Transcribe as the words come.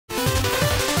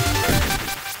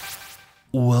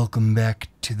Welcome back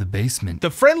to the basement. The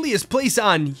friendliest place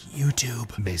on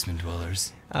YouTube. Basement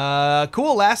dwellers.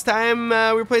 Cool. Last time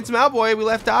we were playing some Owlboy, we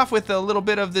left off with a little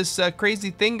bit of this crazy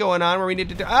thing going on where we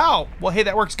needed to. Ow! Well, hey,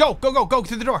 that works. Go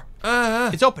through the door.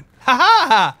 It's open. Ha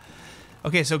ha!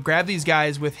 Okay, so grab these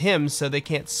guys with him so they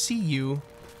can't see you,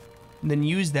 and then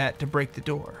use that to break the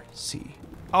door. See?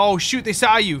 Oh shoot! They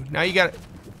saw you. Now you gotta.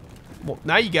 Well,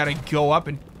 now you gotta go up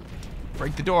and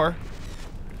break the door.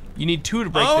 You need two to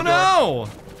break the door. Oh no!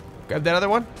 Grab that other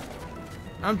one.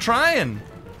 I'm trying.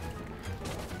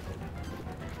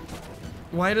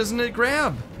 Why doesn't it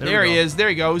grab? There he is. There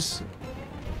he goes.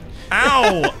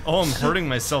 Ow! Oh, I'm hurting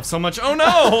myself so much. Oh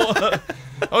no!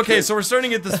 Okay, so we're starting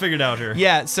to get this figured out here.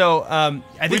 Yeah, so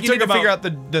I think you need to figure out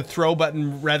the throw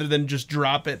button rather than just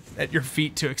drop it at your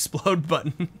feet to explode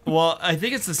button. Well, I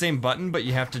think it's the same button, but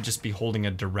you have to just be holding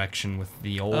a direction with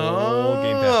the old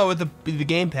gamepad. Oh, with the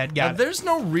gamepad, got it. There's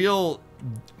no real,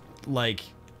 like,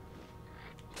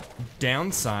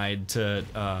 downside to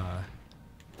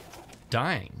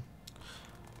dying.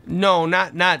 No,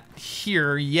 not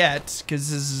here yet,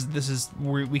 because this is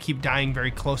where we keep dying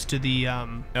very close to the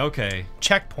Okay.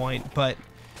 checkpoint, but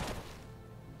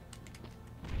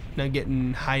now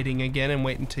hiding again and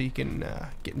wait until you can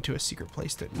get into a secret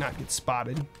place to not get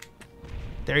spotted.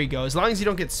 There you go. As long as you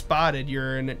don't get spotted,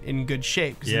 you're in good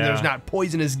shape, because there's not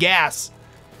poisonous gas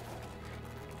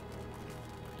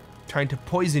trying to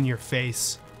poison your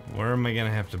face. Where am I gonna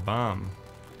have to bomb?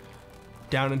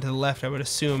 Down and to the left, I would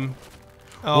assume.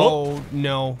 Oh, whoop.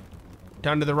 No.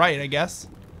 Down to the right, I guess.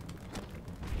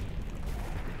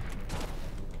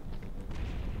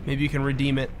 Maybe you can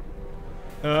redeem it.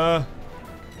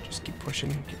 Just keep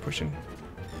pushing, keep pushing.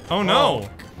 Oh no!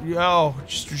 Oh,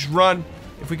 just run.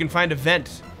 If we can find a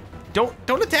vent. Don't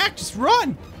attack, just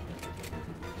run!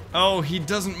 Oh, he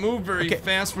doesn't move very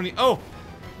fast when he... Oh!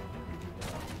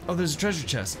 Oh, there's a treasure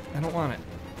chest. I don't want it.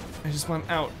 I just want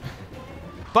out.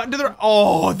 Button to the...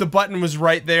 Oh, the button was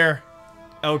right there.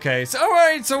 Okay, so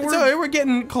alright, so we're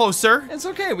getting closer. It's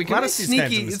okay, we can make these kinds of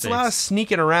mistakes. It's a lot of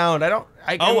sneaking around.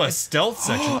 A stealth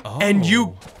section. Oh. And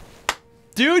you...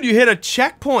 Dude, you hit a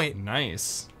checkpoint.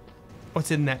 Nice.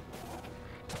 What's in that?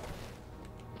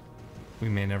 We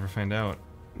may never find out.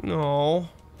 No.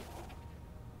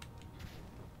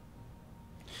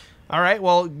 Alright,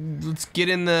 well, let's get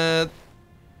in the...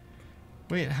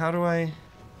 Wait, how do I...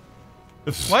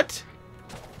 What?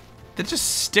 Did it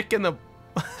just stick in the...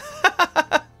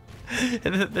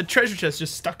 the treasure chest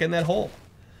just stuck in that hole.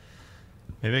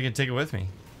 Maybe I can take it with me.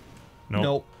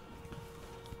 Nope.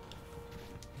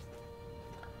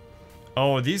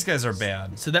 Oh, these guys are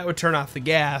bad. So that would turn off the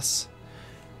gas.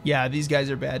 Yeah, these guys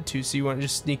are bad too, so you want to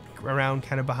just sneak around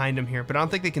kind of behind them here. But I don't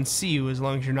think they can see you as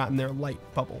long as you're not in their light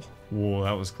bubble. Whoa,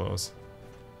 that was close.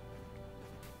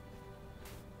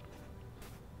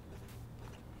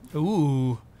 Ooh.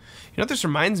 You know what this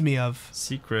reminds me of?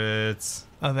 Secrets.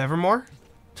 Of Evermore?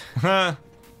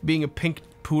 Being a pink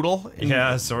poodle.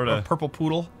 Yeah, sort of. A purple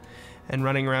poodle. And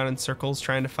running around in circles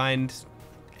trying to find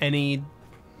any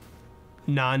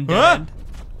non-dead.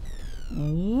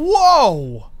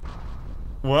 Whoa!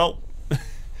 Well,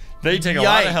 they take a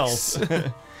lot of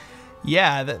health.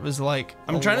 Yeah, that was like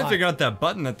I'm trying to figure out that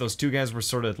button that those two guys were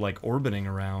sort of like orbiting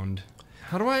around.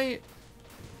 How do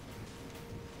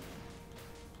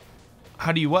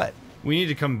you what? We need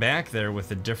to come back there with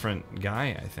a different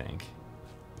guy, I think.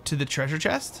 To the treasure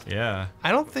chest? Yeah.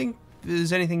 I don't think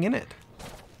there's anything in it.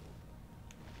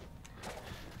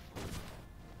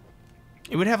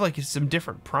 It would have like some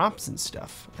different prompts and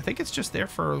stuff. I think it's just there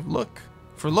for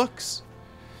looks.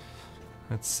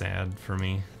 That's sad for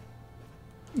me.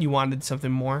 You wanted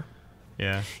something more?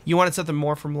 Yeah. You wanted something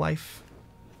more from life?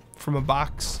 From a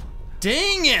box?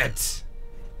 Dang it!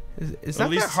 It's not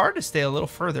that hard to stay a little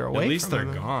further away from them. At least they're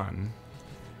gone.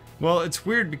 Well, it's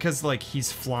weird because, like,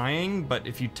 he's flying, but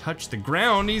if you touch the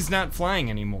ground, he's not flying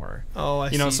anymore. Oh, I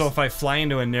see. You know, so if I fly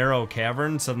into a narrow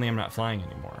cavern, suddenly I'm not flying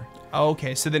anymore.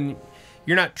 Okay, so then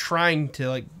you're not trying to,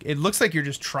 like, it looks like you're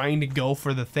just trying to go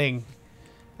for the thing.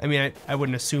 I mean, I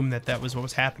wouldn't assume that was what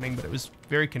was happening, but it was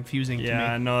very confusing to me.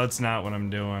 Yeah, no, that's not what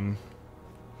I'm doing.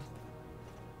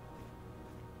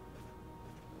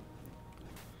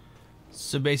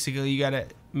 So basically, you gotta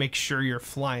make sure you're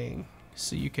flying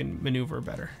so you can maneuver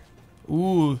better.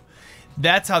 Ooh,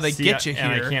 that's how they get you here.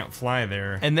 And I can't fly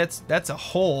there. And that's a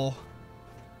hole.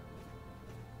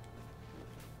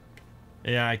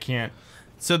 Yeah, I can't.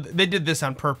 So they did this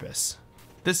on purpose.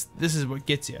 This is what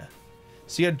gets you.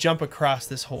 So you gotta jump across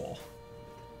this hole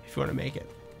if you want to make it.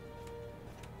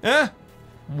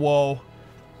 Whoa.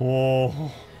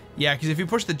 Whoa. Yeah, because if you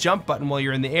push the jump button while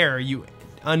you're in the air, you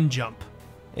unjump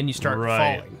and you start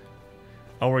falling.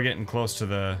 Oh, we're getting close to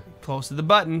the... Close to the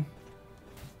button.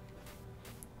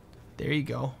 There you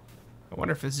go. I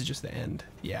wonder if this is just the end.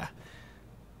 Yeah.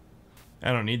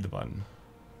 I don't need the button.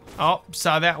 Oh,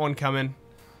 saw that one coming.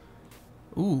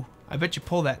 Ooh, I bet you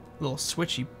pull that little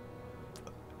switchy.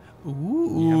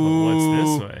 Ooh. Yeah, but what's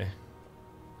this way?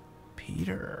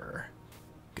 Peter.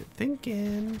 Good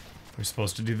thinking. We're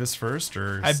supposed to do this first,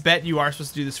 or... I bet you are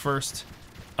supposed to do this first.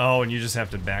 Oh, and you just have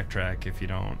to backtrack if you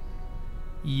don't.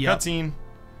 Yep. Cutscene.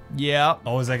 Yep.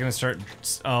 Oh, is that gonna start?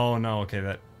 Oh no. Okay,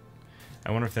 that.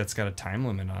 I wonder if that's got a time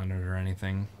limit on it or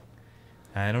anything.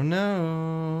 I don't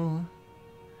know.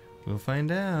 We'll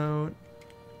find out.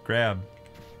 Grab.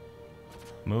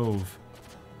 Move.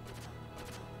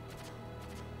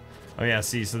 Oh yeah.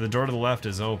 See, so the door to the left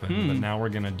is open, but now we're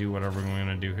gonna do whatever we're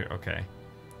gonna do here. Okay.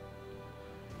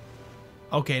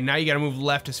 Okay. Now you gotta move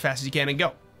left as fast as you can and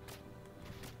go.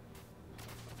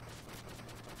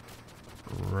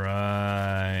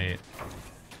 Right.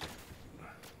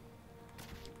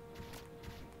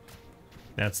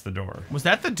 That's the door. Was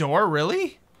that the door,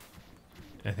 really?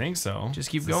 I think so. Just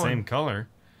keep it's going. The same color.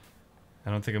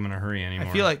 I don't think I'm in a hurry anymore.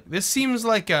 I feel like this seems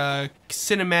like a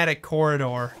cinematic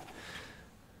corridor.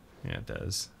 Yeah, it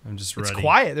does. I'm just It's ready.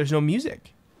 quiet. There's no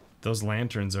music. Those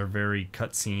lanterns are very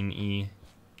cutscene-y.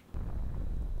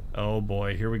 Oh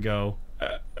boy, here we go.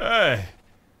 Hey,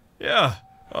 yeah.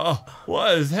 Oh,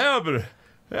 what is happening?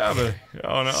 Oh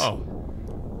no.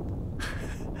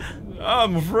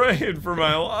 I'm afraid for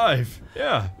my life.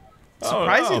 Yeah.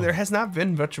 Surprisingly, oh, no. there has not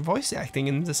been much voice acting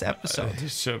in this episode.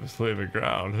 This ship is leaving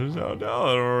ground. So now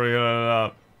where are we gonna end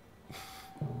up?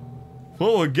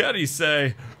 What would Getty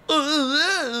say?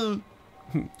 We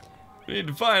need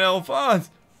to find Alphonse.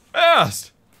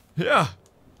 Fast! Yeah.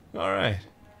 Alright.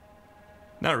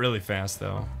 Not really fast,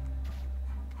 though.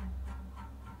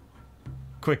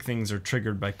 Quick things are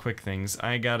triggered by quick things.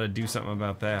 I gotta do something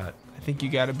about that. I think you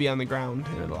gotta be on the ground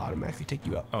and it'll automatically take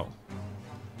you up. Oh.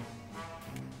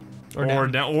 Or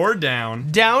down. Or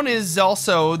down. Down is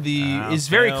also is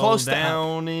very close to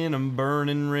down in a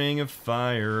burning ring of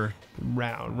fire.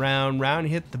 Round, round, round.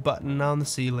 Hit the button on the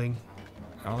ceiling.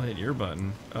 I'll hit your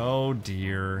button. Oh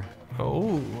dear.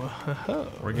 Oh,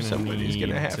 We're gonna somebody's need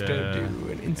gonna have to do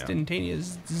an yeah.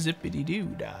 instantaneous zippity doo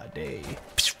da day.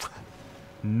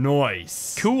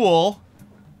 Nice. Cool.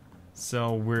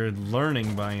 So we're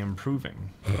learning by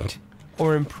improving.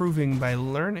 Or improving by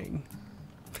learning.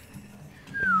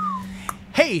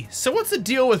 Hey, so what's the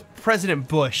deal with President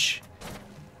Bush?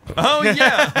 Oh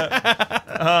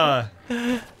yeah.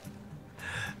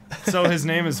 So his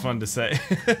name is fun to say.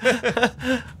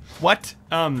 What?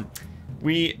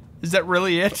 Is that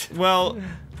really it? Well,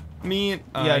 me, Yeah,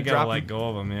 I gotta drop let go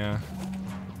of him, yeah.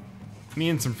 Me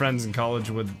and some friends in college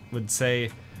would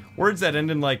say words that end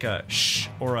in like a sh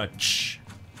or a ch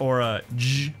or a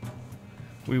j.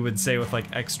 We would say with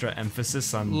like extra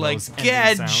emphasis on Like those ending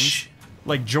Gedge. sounds.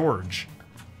 Like George.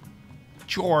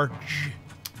 George.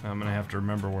 I'm gonna have to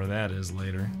remember where that is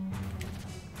later.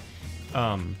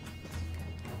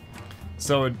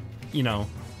 So, you know,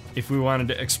 if we wanted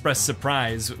to express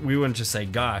surprise, we wouldn't just say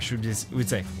gosh, we'd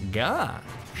say gosh.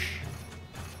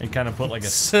 And kind of put like a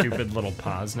stupid little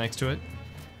pause next to it.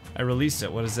 I released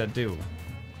it, what does that do?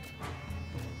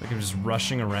 Like I'm just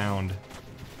rushing around.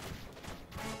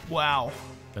 Wow.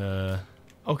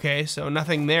 Okay, so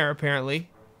nothing there apparently.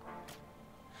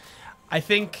 I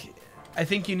think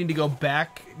you need to go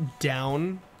back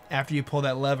down after you pull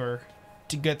that lever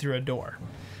to get through a door.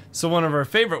 So one of our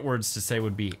favorite words to say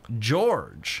would be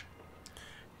George.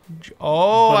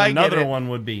 Oh, but I get another it. one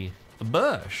would be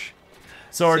Bush.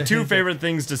 So our two favorite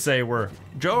things to say were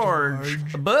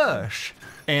George Bush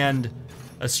and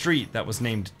a street that was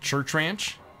named Church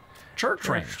Ranch. Church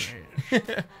Ranch.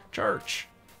 Church.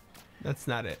 That's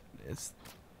not it. It's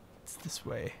this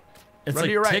way. It's Run to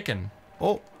like your right. ticking.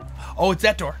 Oh, it's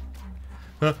that door.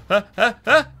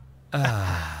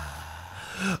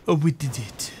 Oh, we did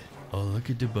it. Oh, look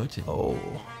at the button. Oh.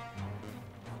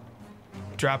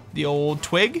 Drop the old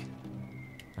twig.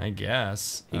 I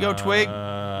guess. You go, twig.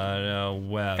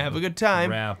 Web. Have a good time.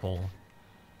 Grapple.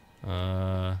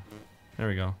 There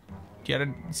we go. You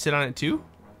gotta sit on it too?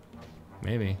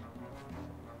 Maybe.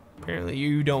 Apparently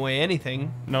you don't weigh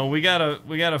anything. No, we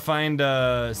gotta find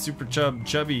super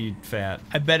chubby fat.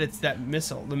 I bet it's that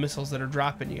missile. The missiles that are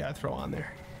dropping you gotta throw on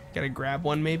there. Gotta grab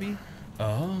one maybe?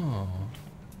 Oh.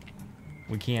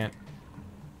 We can't.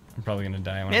 I'm probably gonna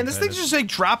die when Man, I this try thing's just like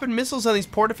dropping missiles on these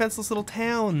poor defenseless little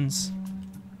towns.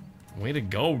 Way to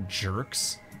go,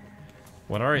 jerks.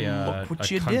 What are you? Look what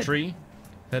a you did. country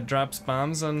that drops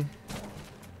bombs on?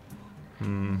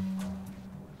 I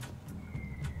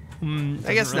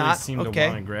guess really not. Seem Okay.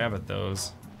 to want to grab at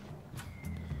those.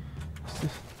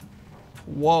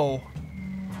 Whoa.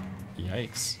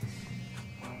 Yikes.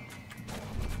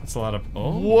 That's a lot of...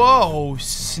 Oh. Whoa,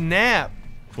 snap.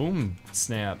 Boom,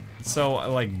 snap. So I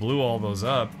like blew all those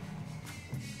up.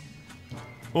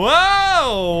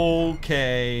 Whoa,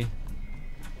 okay.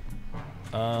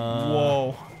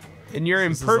 Whoa. And you're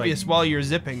impervious like while you're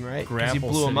zipping, right? Because you Grapple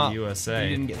blew them City, up. USA. You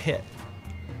didn't get hit.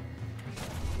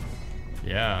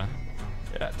 Yeah.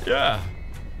 Yeah.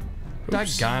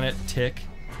 Oops. Doggone it, tick.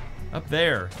 Up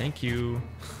there. Thank you.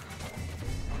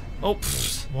 Oh.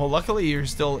 Pfft. Well, luckily you're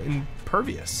still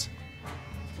impervious.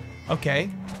 Okay.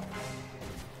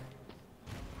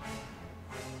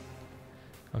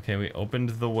 Okay, we opened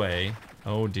the way.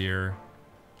 Oh dear.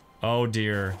 Oh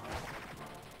dear.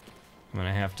 I'm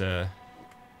gonna have to...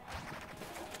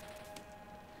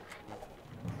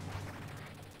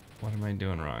 What am I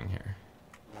doing wrong here?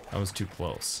 I was too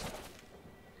close.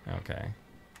 Okay.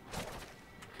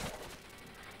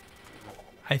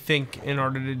 I think in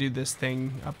order to do this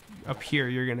thing up here,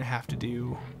 you're gonna have to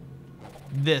do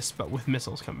this, but with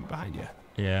missiles coming behind you.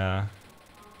 Yeah.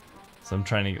 So I'm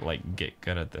trying to like get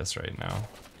good at this right now.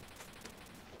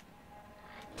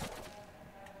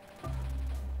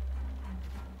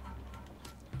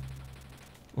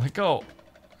 Let go.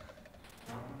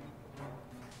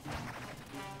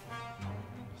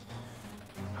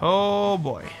 Oh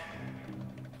boy.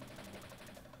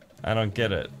 I don't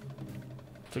get it.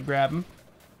 So grab him.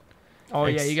 Oh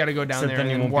yeah, you gotta go down Except there then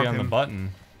and you won't warp be on him. the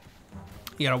button.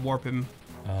 You gotta warp him.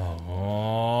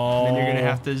 Oh. And then you're gonna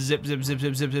have to zip, zip, zip,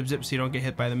 zip, zip, zip, zip, so you don't get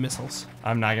hit by the missiles.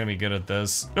 I'm not gonna be good at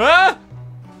this. Ah!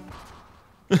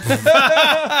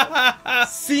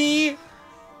 See?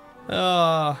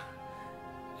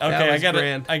 Okay,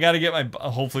 grand. I gotta get my.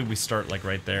 Hopefully we start like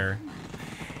right there.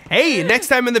 Hey, next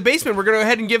time in the basement, we're gonna go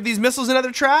ahead and give these missiles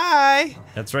another try.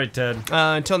 That's right, Ted.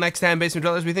 Until next time, basement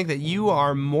dwellers, we think that you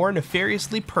are more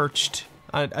nefariously perched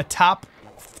atop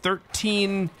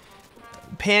 13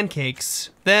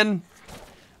 pancakes than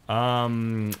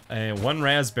one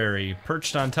raspberry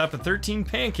perched on top of 13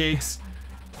 pancakes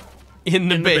in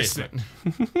the in basement.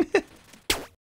 the basement.